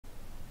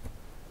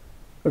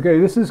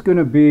Okay, this is going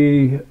to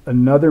be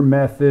another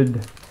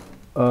method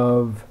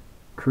of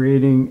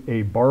creating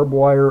a barbed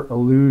wire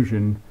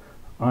illusion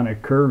on a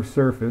curved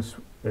surface,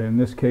 in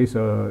this case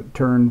a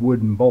turned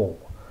wooden bowl.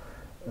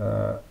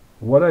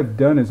 What I've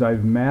done is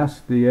I've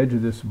masked the edge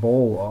of this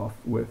bowl off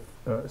with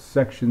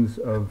sections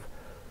of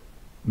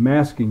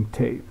masking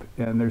tape,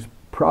 and there's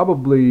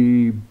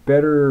probably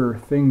better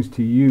things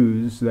to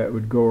use that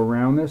would go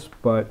around this,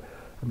 but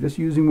I'm just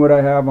using what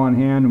I have on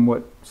hand and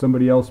what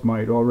somebody else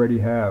might already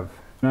have.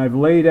 And I've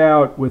laid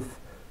out with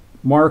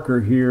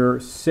marker here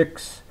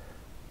 6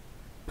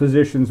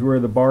 positions where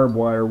the barbed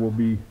wire will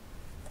be.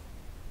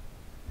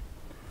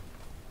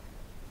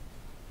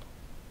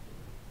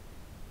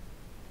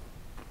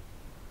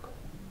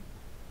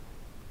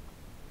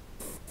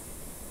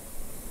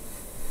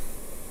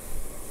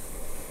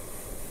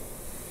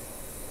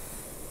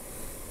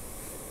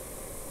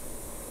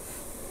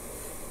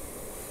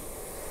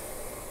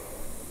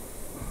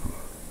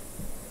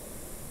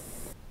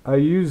 I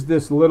use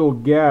this little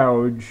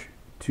gouge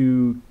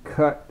to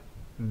cut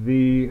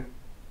the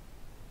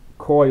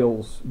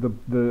coils,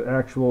 the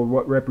actual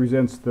what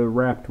represents the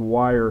wrapped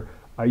wire.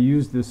 I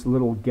use this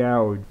little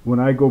gouge. When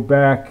I go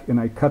back and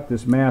I cut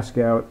this mask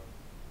out,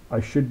 I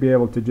should be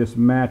able to just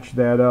match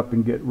that up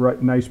and get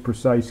nice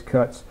precise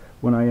cuts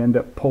when I end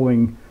up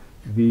pulling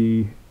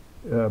the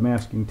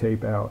masking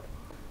tape out.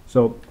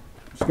 So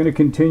I'm just going to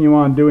continue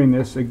on doing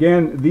this.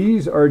 Again,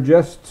 these are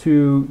just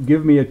to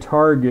give me a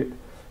target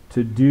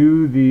to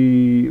do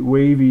the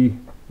wavy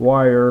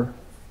wire,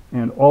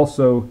 and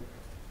also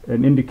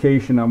an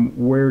indication on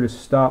where to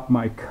stop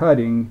my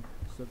cutting.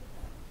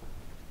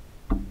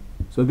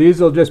 So these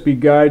will just be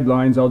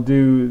guidelines. I'll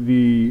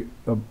do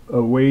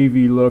a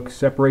wavy look,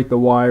 separate the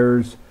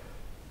wires,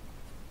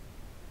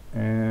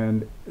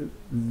 and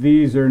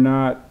these are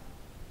not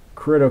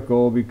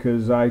critical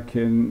because they're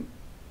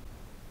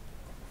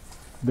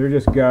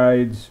just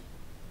guides.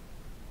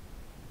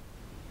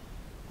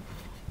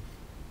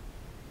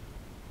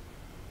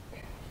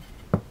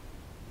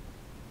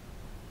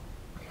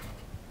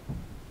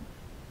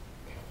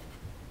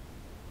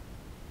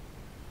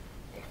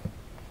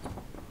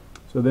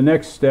 So the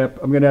next step,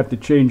 I'm going to have to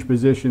change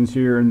positions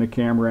here in the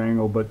camera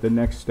angle, but the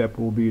next step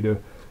will be to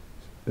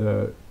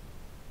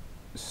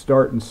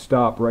start and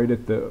stop right at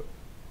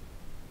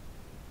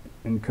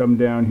and come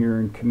down here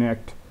and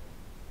connect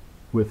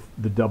with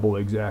the double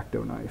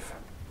X-Acto knife.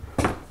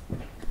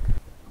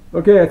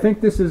 Okay, I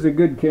think this is a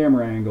good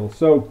camera angle.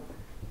 So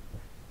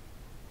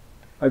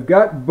I've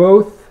got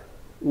both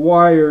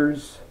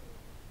wires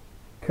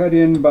cut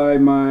in by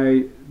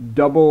my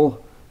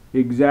double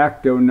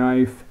X-Acto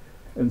knife.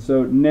 And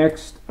so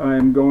next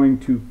I'm going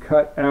to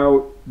cut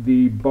out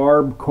the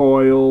barb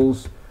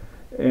coils,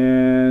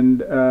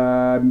 and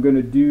I'm going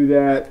to do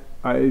that.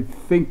 I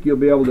think you'll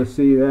be able to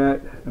see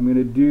that. I'm going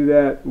to do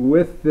that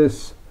with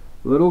this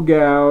little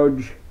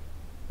gouge.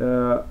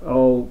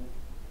 I'll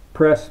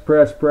press,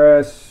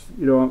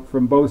 you know,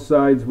 from both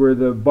sides where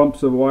the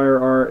bumps of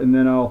wire are, and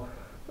then I'll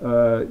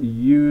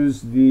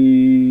use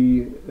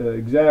the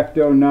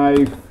X-Acto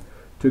knife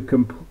to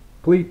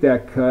complete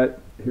that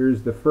cut.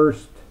 Here's the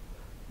first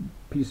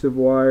piece of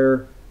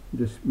wire,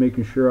 just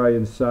making sure I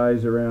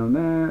incise around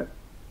that.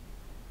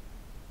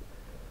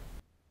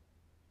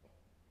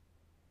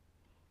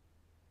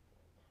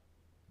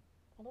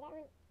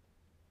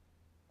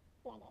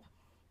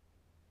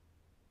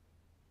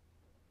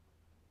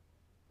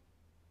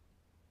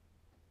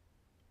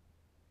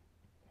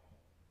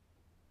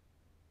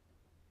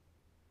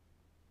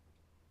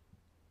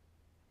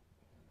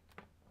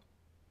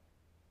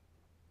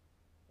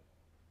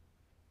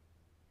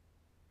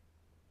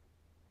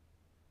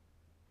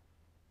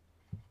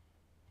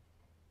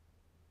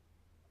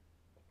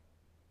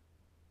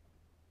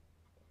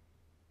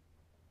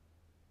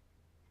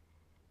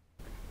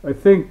 I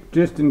think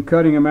just in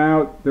cutting them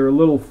out, they're a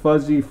little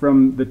fuzzy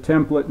from the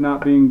template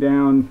not being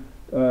down.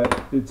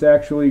 It's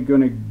actually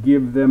going to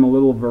give them a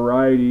little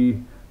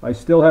variety. I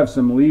still have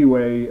some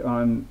leeway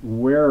on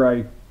where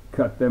I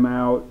cut them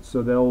out,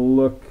 so they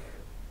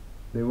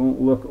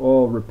won't look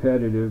all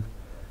repetitive.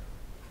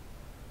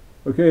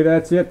 Okay,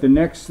 that's it. The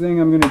next thing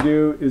I'm going to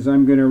do is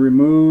I'm going to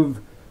remove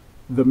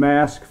the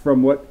mask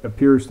from what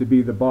appears to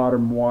be the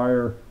bottom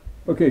wire.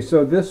 Okay,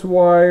 so this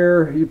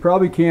wire, you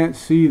probably can't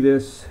see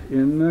this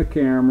in the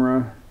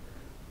camera,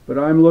 but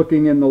I'm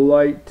looking in the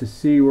light to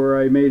see where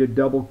I made a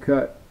double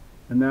cut,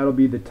 and that'll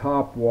be the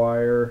top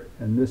wire,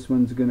 and this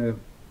one's going to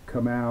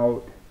come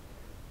out,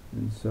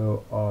 and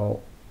so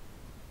I'll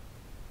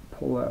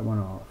pull that one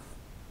off.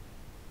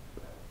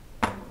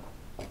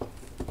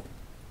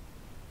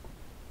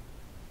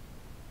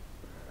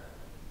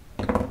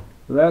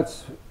 So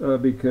that's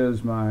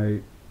because my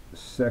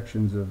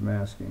sections of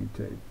masking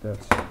tape,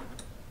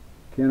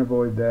 can't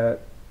avoid that.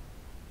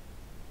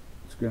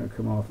 It's going to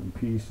come off in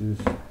pieces.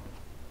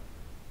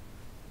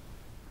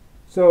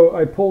 So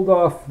I pulled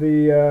off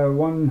the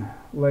one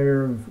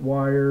layer of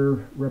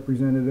wire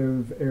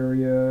representative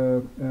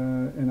area,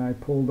 and I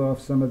pulled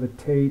off some of the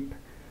tape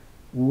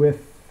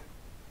with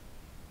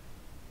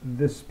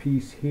this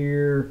piece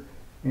here,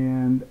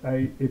 and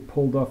it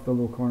pulled off the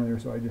little corner there,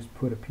 so I just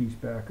put a piece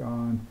back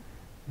on.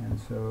 And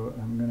so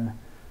I'm going to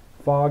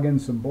fog in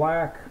some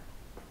black.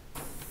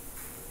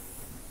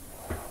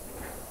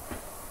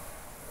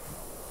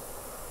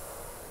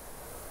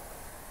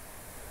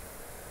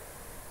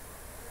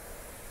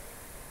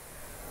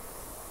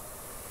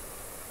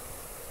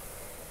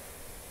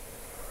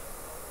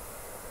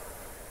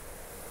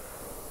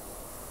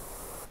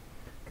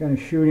 Kind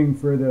of shooting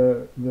for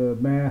the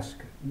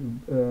mask,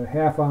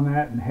 half on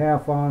that and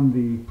half on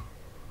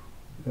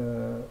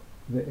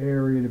the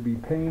area to be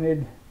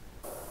painted.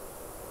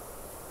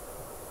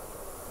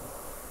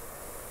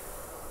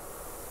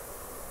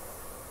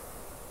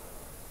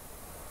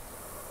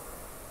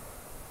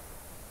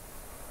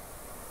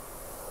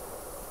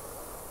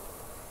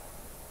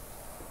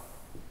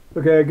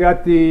 Okay, I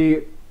got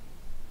the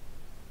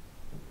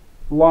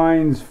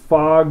lines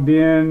fogged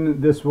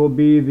in. This will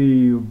be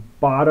the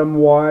bottom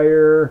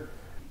wire.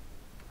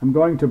 I'm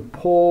going to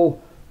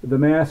pull the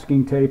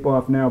masking tape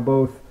off now,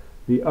 both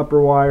the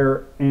upper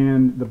wire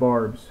and the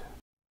barbs.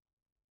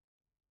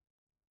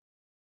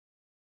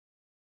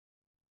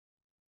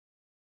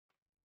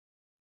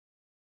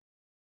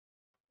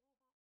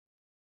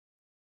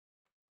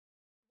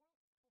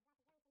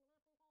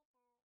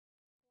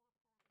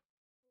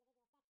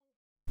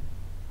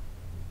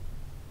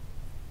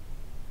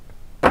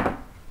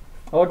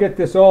 I'll get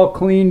this all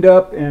cleaned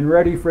up and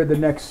ready for the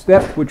next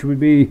step, which would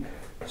be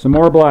some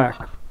more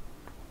black.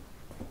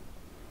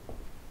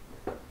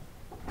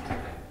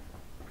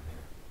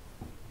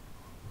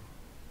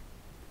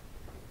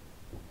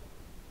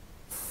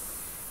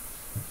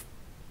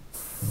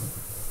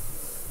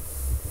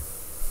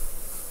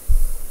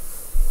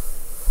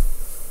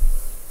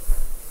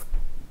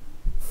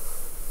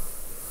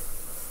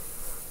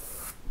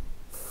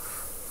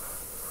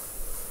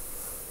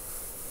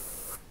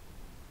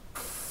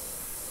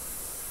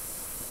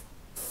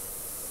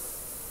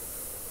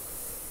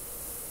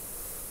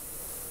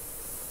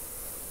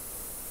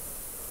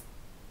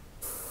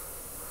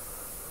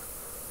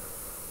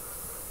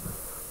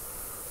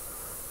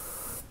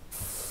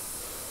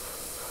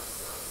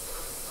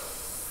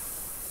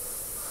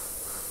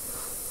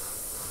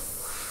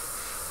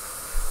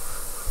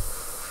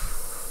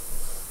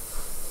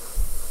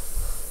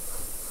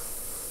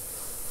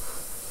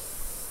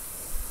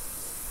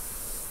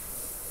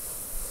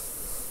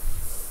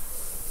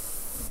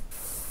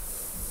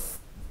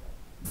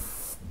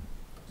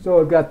 So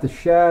I've got the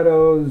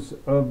shadows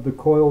of the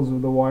coils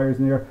of the wires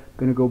in there. I'm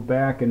going to go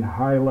back and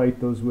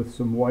highlight those with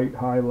some white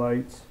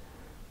highlights.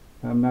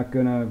 I'm not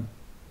going to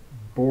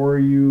bore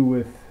you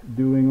with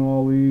doing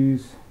all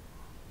these.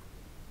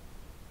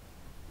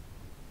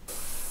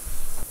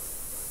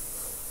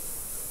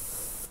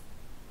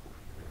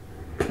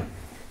 I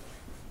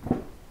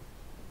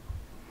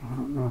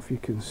don't know if you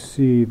can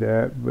see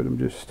that, but I'm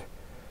just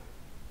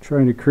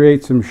trying to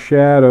create some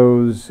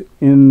shadows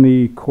in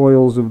the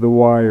coils of the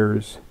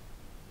wires.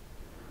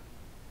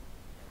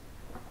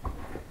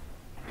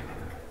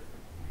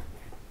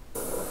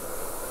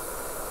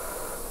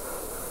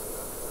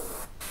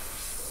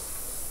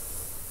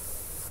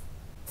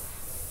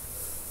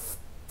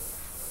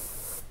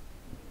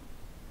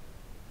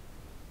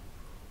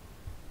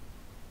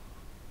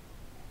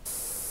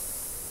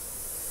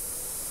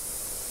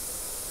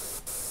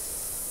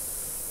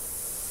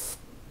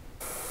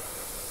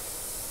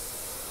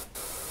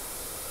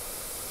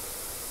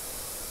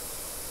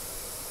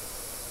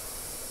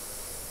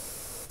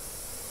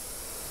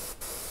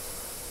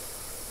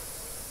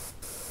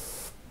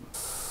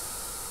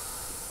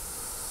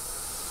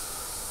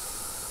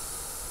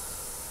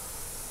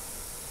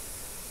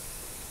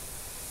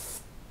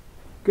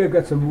 Okay, I've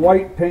got some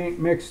white paint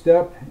mixed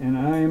up, and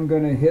I am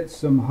going to hit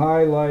some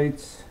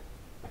highlights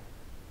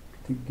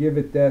to give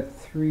it that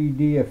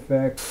 3D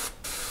effect.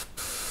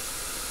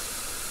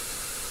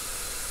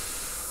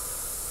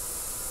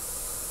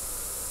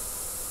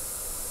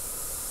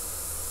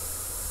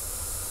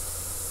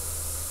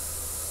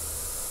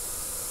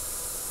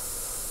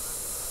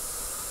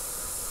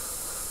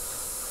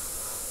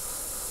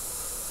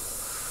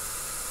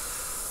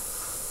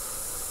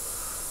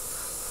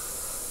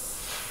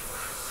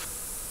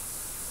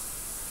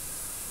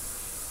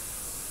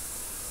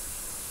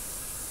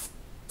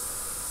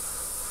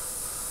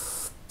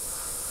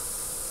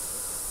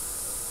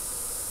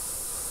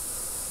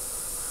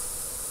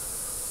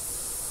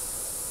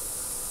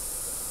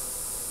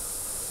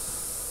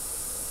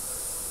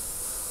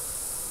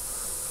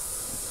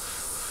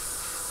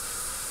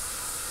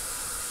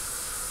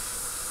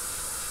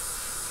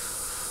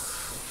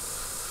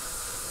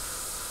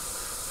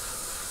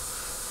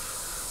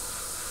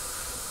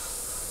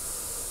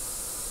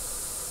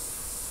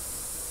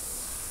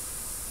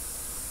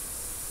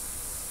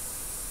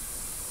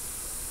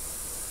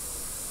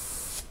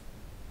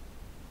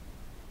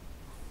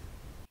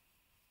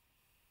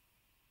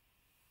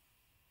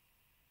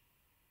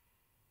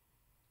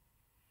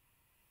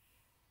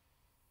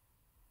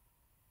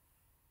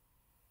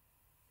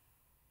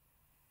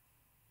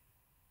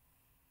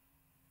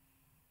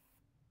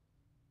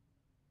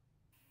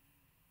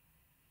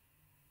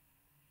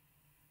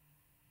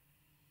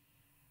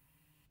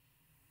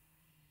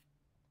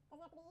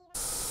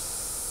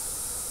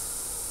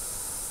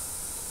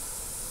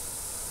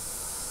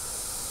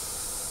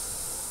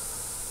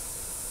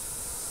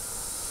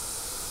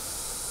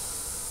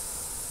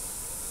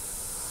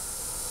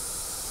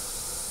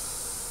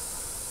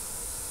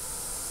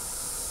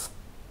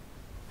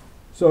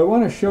 So I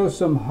want to show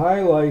some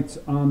highlights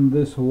on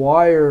this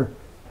wire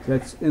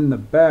that's in the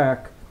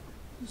back.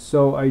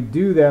 So I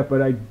do that,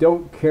 but I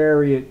don't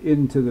carry it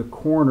into the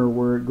corner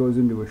where it goes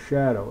into a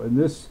shadow. And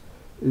this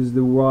is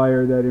the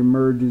wire that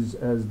emerges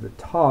as the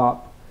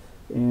top.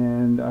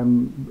 And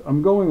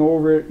I'm going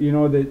over it, you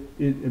know, that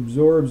it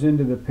absorbs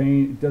into the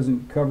paint. It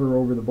doesn't cover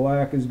over the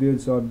black as good,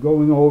 so I'm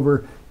going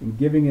over and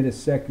giving it a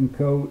second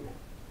coat.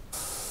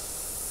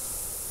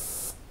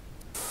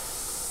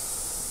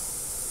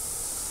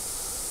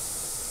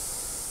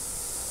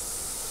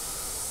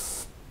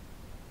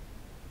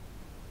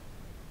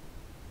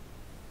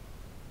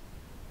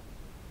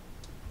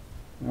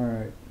 All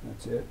right,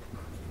 that's it.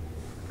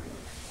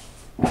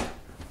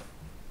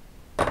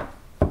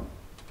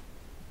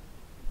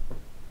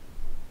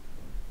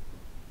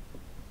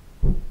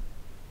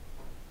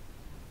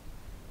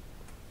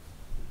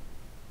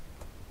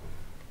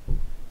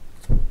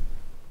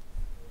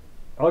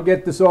 I'll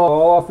get this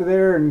all off of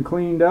there and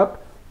cleaned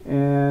up,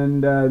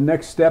 and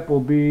next step will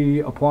be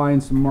applying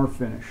some more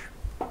finish.